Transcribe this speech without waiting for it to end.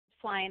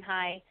flying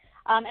high.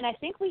 And I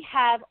think we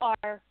have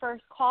our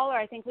first caller.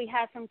 I think we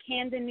have from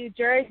Camden, New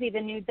Jersey,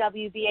 the new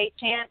WBA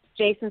champ,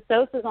 Jason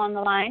Sosa's on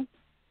the line.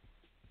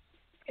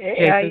 Hey,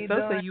 Jason how you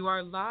Sosa, doing? you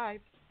are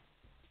live.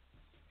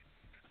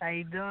 How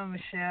you doing,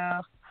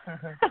 Michelle?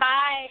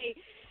 Hi.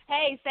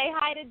 Hey, say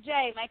hi to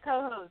Jay, my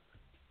co-host.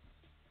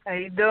 How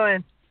you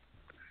doing?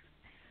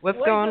 What's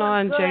We're going doing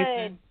on, good.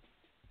 Jason?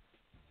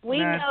 We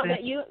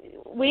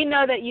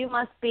know that you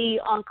must be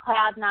on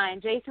cloud nine.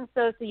 Jason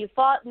Sosa, you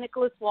fought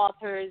Nicholas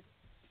Walters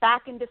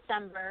back in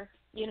December.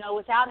 You know,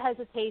 without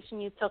hesitation,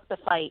 you took the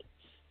fight.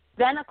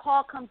 Then a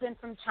call comes in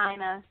from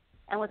China,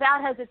 and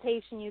without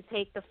hesitation, you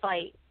take the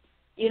fight.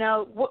 You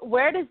know,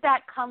 where does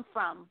that come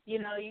from? You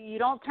know, you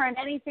don't turn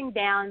anything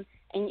down,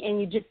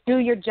 and you just do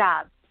your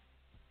job.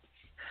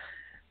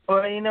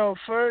 Well, you know,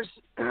 first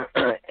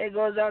it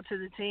goes out to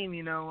the team.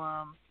 You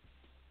know,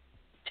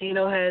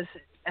 Tino has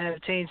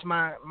changed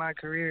my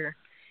career,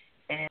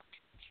 and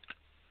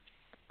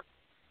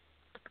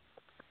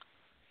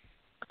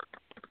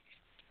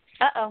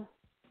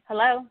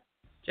Hello.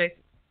 Jason,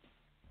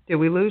 did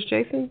we lose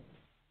Jason?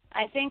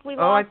 I think we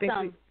lost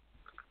him.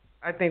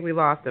 I think we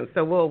lost him.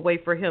 So we'll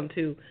wait for him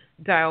to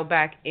dial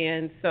back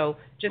in. So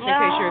just in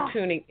case you're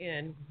tuning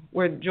in,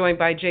 we're joined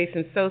by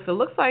Jason Sosa.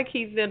 Looks like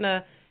he's in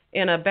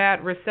a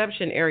bad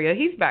reception area.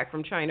 He's back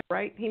from China,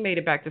 right? He made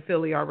it back to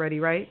Philly already,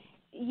 right?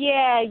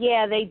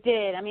 Yeah, they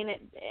did. I mean,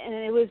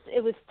 it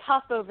was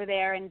tough over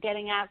there and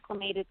getting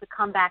acclimated to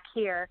come back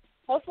here.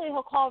 Hopefully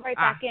he'll call right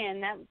back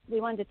in. That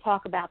we wanted to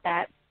talk about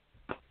that.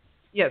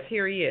 Yes,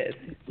 here he is.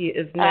 He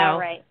is now. All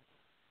right.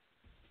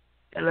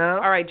 Hello.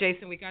 All right,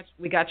 Jason, we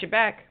got you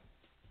back.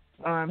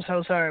 I'm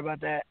so sorry about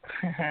that.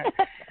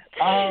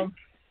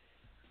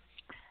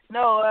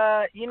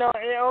 No, you know,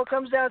 it all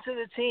comes down to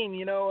the team.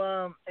 You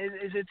know,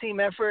 it's a team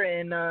effort,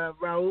 and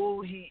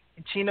Raul,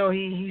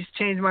 he's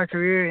changed my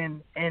career,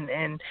 and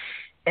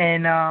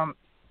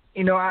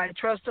you know, I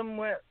trust him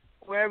with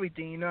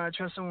everything. You know, I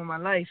trust him with my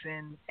life,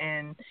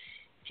 and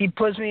he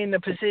puts me in the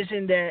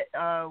position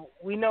that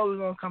we know we're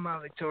gonna come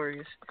out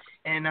victorious.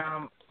 And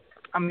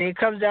I mean, it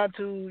comes down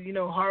to, you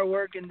know, hard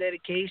work and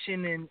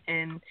dedication,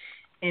 and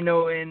you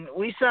know, and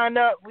we signed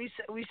up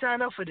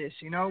for this.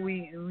 You know,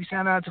 we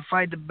signed out to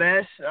fight the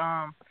best,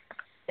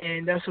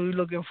 and that's what we're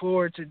looking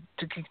forward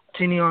to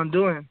continue on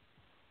doing.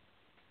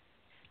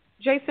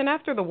 Jason,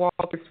 after the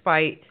Walters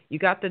fight, you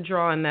got the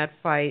draw in that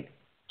fight,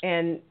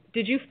 and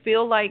did you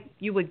feel like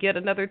you would get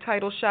another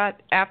title shot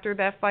after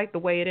that fight, the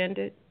way it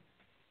ended?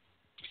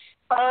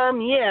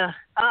 Yeah,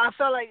 I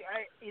felt like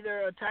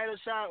either a title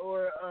shot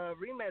or a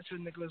rematch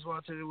with Nicholas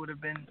Walters would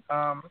have been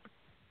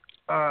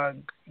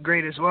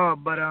great as well.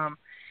 But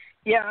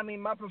yeah, I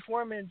mean, my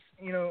performance,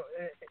 you know,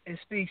 it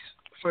speaks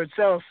for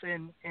itself,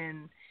 and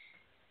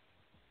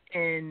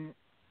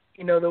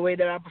you know, the way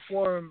that I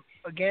performed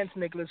against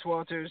Nicholas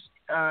Walters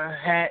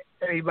had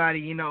everybody,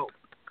 you know,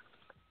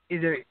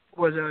 either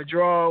was a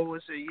draw,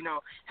 you know,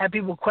 had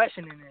people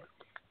questioning it,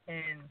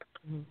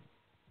 and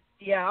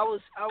yeah, I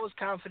was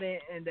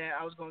confident in that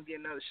I was gonna get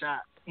another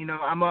shot. You know,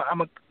 I'm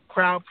a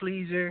crowd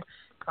pleaser,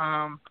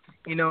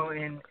 you know,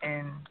 and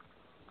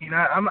you know,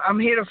 I'm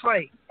here to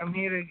fight. I'm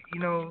here to, you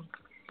know,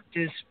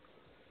 just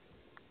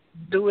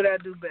do what I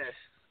do best.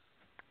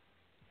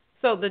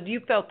 So you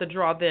felt the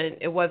draw then,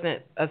 it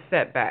wasn't a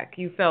setback.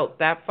 You felt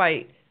that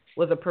fight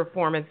was a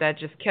performance that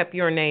just kept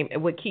your name, it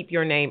would keep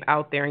your name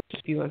out there and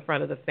keep you in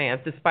front of the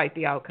fans despite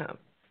the outcome.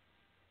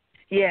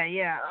 Yeah,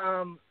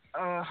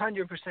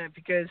 100%,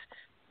 because,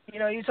 you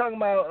know, you're talking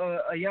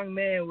about a young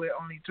man with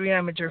only 3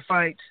 amateur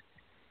fights,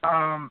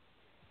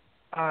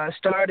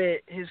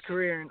 started his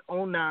career in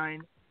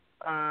 2009,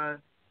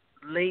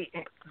 late,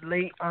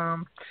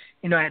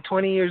 you know, at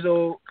 20 years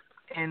old,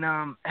 and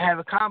have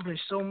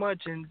accomplished so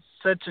much in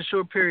such a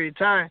short period of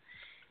time.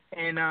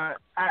 And I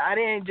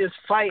didn't just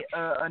fight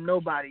a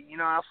nobody. You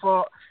know, I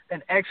fought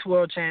an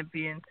ex-world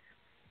champion,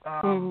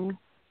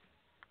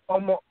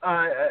 almost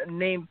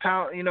named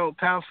pound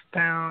for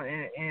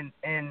pound,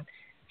 and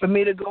for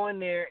me to go in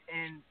there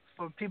and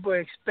for people to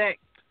expect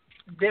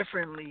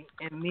differently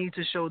and me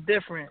to show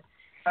different,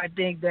 I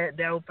think that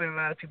opened a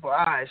lot of people's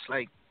eyes.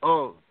 Like,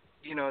 oh,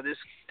 you know,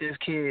 this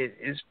kid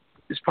is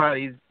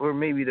probably, or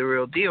maybe, the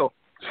real deal.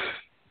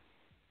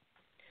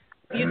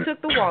 You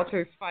took the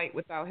Walters fight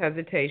without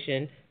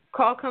hesitation.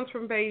 Call comes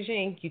from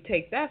Beijing. You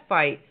take that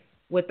fight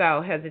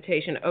without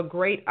hesitation. A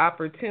great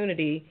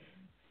opportunity.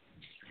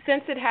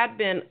 Since it had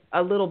been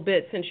a little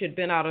bit since you'd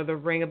been out of the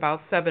ring,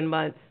 about 7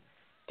 months,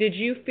 did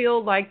you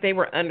feel like they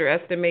were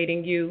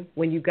underestimating you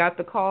when you got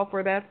the call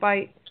for that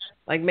fight?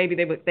 Like maybe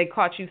they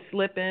caught you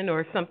slipping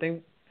or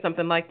something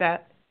like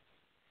that?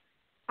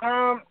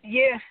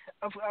 Yeah.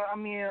 I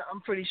mean,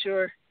 I'm pretty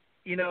sure,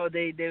 you know,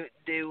 they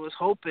was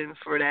hoping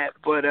for that,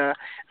 but I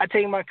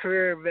take my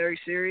career very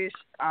serious.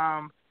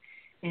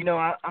 You know,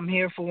 I'm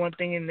here for one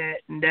thing, and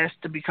that's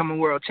to become a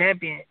world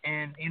champion,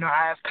 and you know,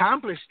 I have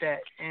accomplished that,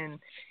 and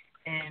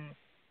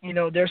you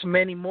know, there's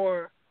many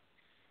more,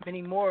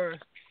 you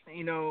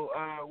know,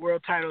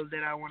 world titles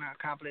that I want to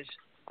accomplish.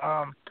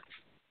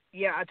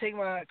 I take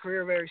my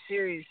career very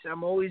serious.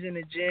 I'm always in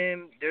the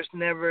gym. There's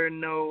never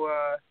no,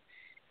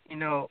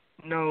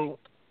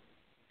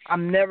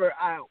 I'm never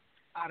out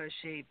of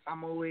shape.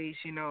 I'm always,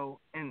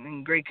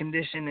 in great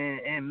condition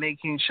and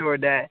making sure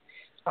that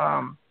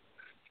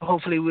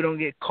hopefully we don't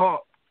get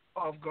caught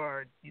off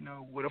guard,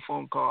 with a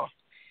phone call.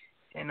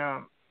 And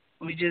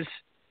we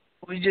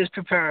just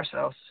prepare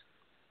ourselves.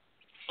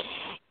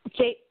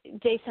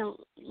 Jason,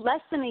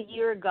 less than a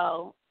year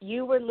ago,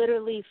 you were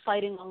literally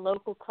fighting on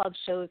local club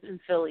shows in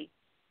Philly.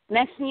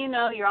 Next thing you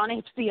know, you're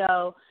on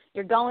HBO,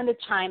 you're going to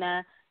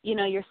China,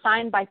 you're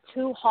signed by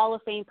 2 Hall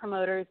of Fame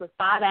promoters with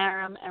Bob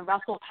Arum and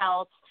Russell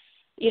Peltz.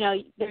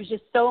 There's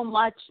just so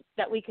much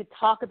that we could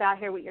talk about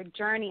here with your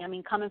journey. I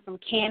mean, coming from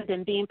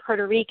Camden, being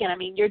Puerto Rican, I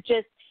mean,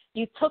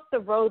 you took the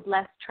road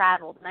less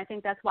traveled, and I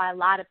think that's why a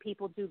lot of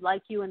people do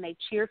like you and they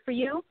cheer for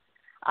you.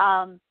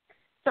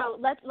 So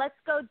let's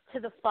go to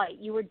the fight.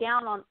 You were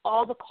down on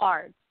all the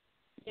cards.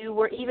 You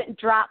were even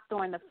dropped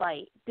during the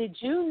fight. Did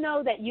you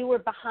know that you were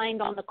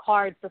behind on the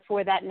cards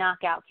before that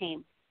knockout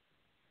came?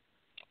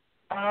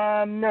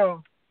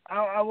 No,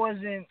 I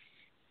wasn't.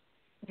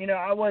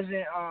 I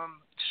wasn't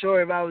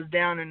sure if I was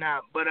down or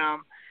not, but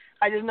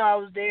I just know I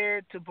was there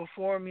to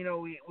perform.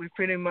 We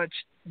pretty much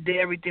did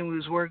everything we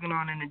was working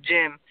on in the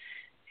gym,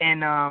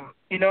 and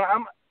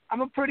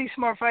I'm a pretty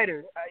smart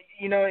fighter.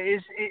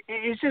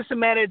 It's just a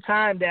matter of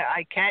time that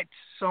I catch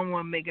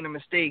someone making a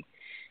mistake.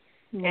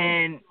 Mm-hmm.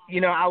 And,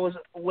 I was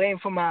waiting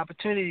for my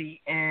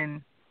opportunity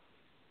and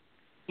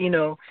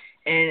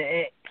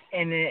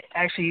it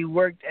actually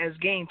worked as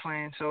game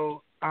plan.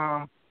 So,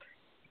 I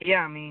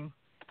mean,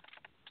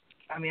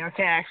 I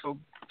can't ask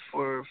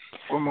for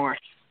more.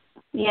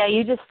 Yeah,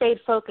 you just stayed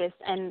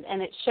focused,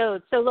 and it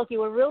showed. So, look,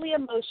 you were really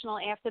emotional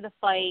after the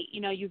fight.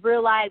 You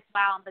realized,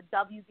 wow, I'm the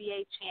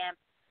WBA champ.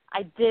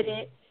 I did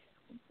it.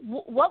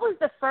 What was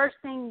the first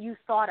thing you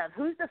thought of?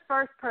 Who's the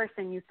first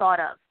person you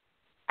thought of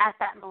at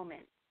that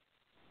moment?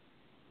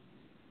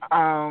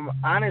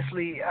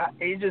 Honestly,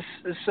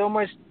 so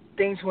much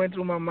things went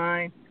through my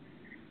mind.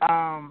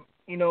 For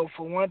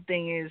one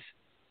thing is,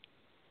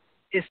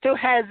 it still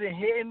hasn't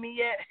hit me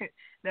yet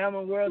that I'm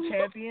a world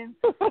champion.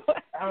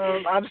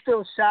 I'm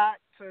still shocked.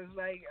 So it's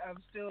like,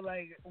 I'm still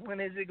like, when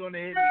is it going to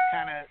hit me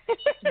kind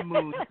of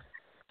mood.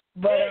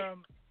 But,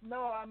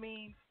 no, I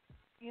mean,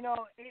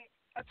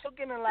 I took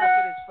in a lot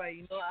for this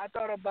fight. I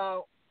thought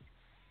about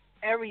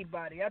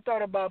everybody. I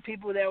thought about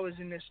people that was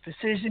in this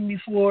position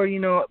before,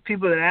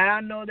 people that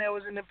I know that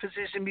was in the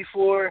position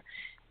before.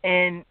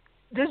 And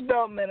this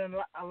belt meant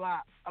a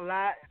lot.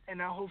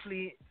 And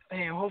hopefully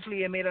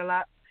it made a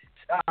lot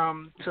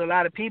to a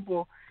lot of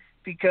people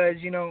because,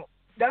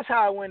 that's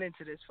how I went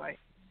into this fight.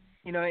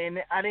 And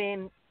I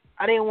didn't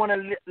want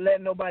to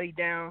let nobody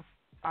down.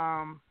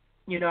 I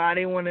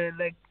didn't want to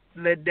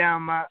let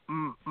down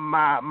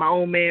my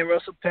old man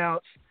Russell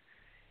Peltz,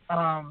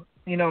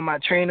 my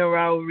trainer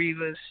Raul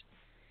Rivas,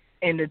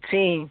 and the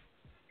team.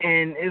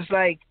 And it's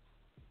like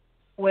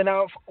when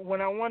I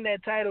won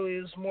that title,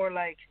 it was more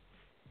like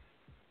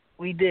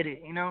we did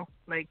it,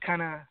 like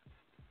kind of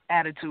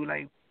attitude,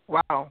 like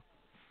wow,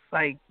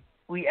 like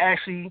we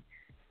actually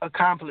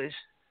accomplished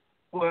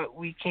what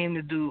we came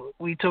to do.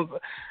 We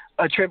took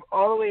a trip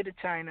all the way to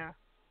China,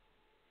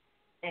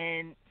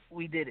 and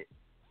we did it.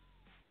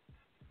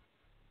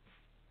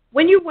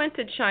 When you went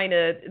to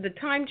China, the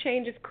time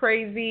change is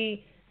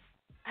crazy.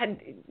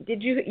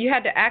 Did you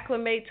had to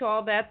acclimate to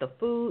all that, the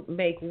food,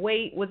 make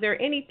weight? Was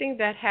there anything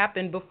that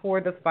happened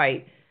before the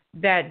fight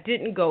that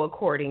didn't go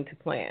according to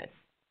plan?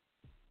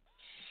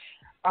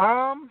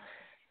 Honestly,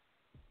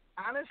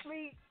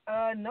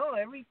 no,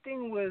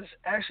 everything was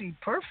actually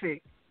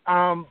perfect.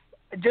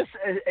 Just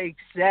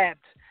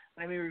except,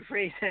 let me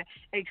rephrase that,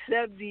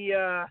 except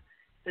the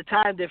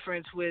time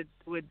difference with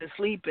the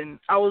sleeping.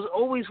 I was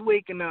always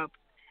waking up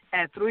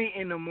at 3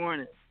 in the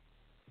morning.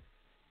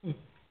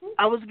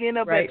 I was getting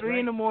up at 3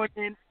 in the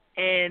morning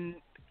and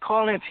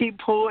calling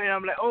people, and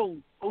I'm like, oh,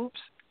 oops,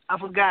 I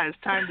forgot, it's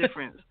time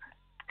difference.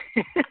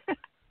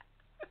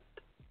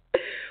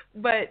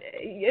 But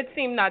it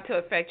seemed not to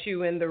affect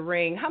you in the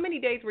ring. How many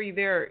days were you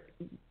there,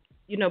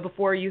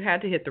 before you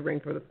had to hit the ring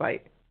for the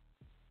fight?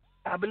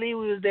 I believe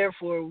we was there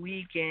for a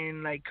week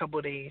and like a couple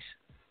of days.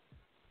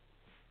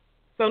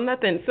 So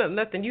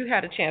nothing. You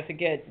had a chance to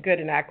get good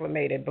and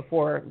acclimated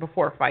before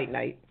fight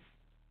night.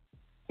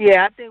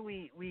 Yeah, I think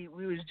we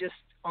was just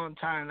on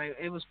time. Like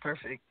it was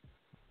perfect.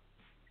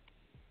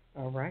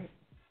 All right,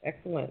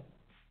 excellent.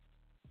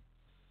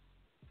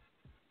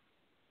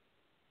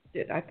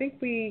 I think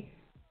we.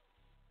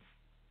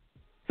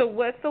 So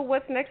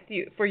what's next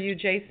for you,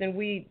 Jason?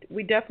 We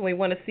definitely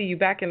want to see you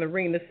back in the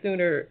ring the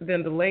sooner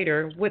than the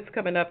later. What's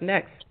coming up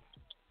next?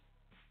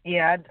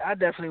 Yeah, I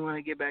definitely want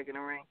to get back in the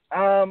ring.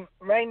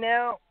 Right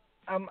now,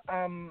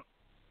 I'm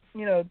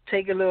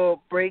take a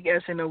little break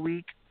as in a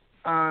week,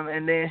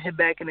 and then hit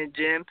back in the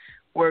gym,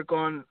 work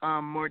on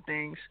more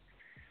things,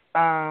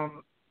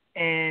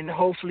 and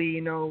hopefully,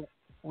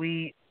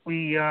 we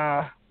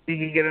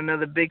can get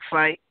another big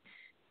fight.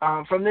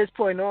 From this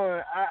point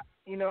on,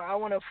 I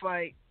want to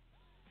fight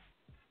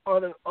all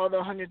the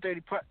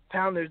 130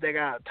 pounders that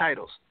got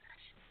titles.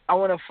 I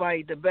want to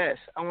fight the best.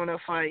 I want to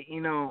fight.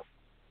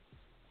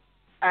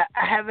 I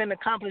haven't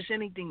accomplished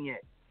anything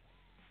yet.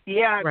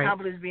 Yeah, I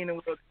accomplished being a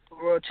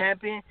world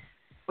champion,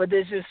 but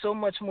there's just so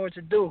much more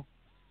to do.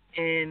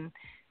 And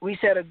we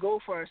set a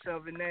goal for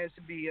ourselves, and that is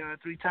to be a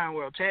 3-time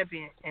world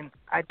champion. And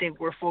I think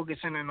we're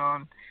focusing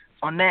on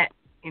that,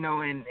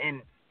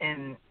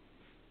 and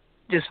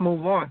just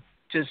move on,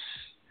 just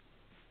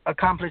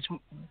accomplish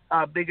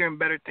bigger and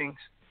better things.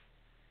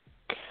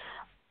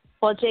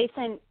 Well,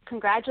 Jason,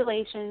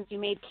 congratulations. You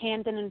made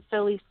Camden and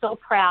Philly so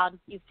proud.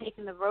 You've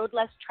taken the road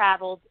less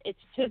traveled. It's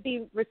to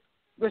be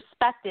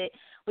respected.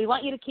 We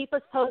want you to keep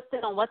us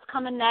posted on what's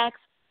coming next.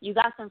 You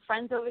got some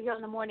friends over here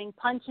on the Morning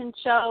Punch-In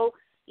show.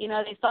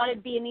 They thought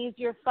it'd be an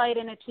easier fight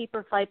and a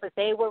cheaper fight, but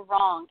they were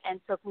wrong.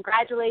 And so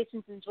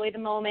congratulations. Enjoy the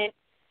moment.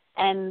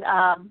 And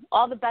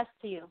all the best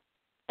to you.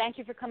 Thank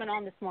you for coming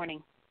on this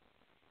morning.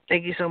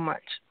 Thank you so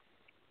much.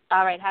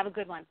 All right. Have a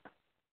good one.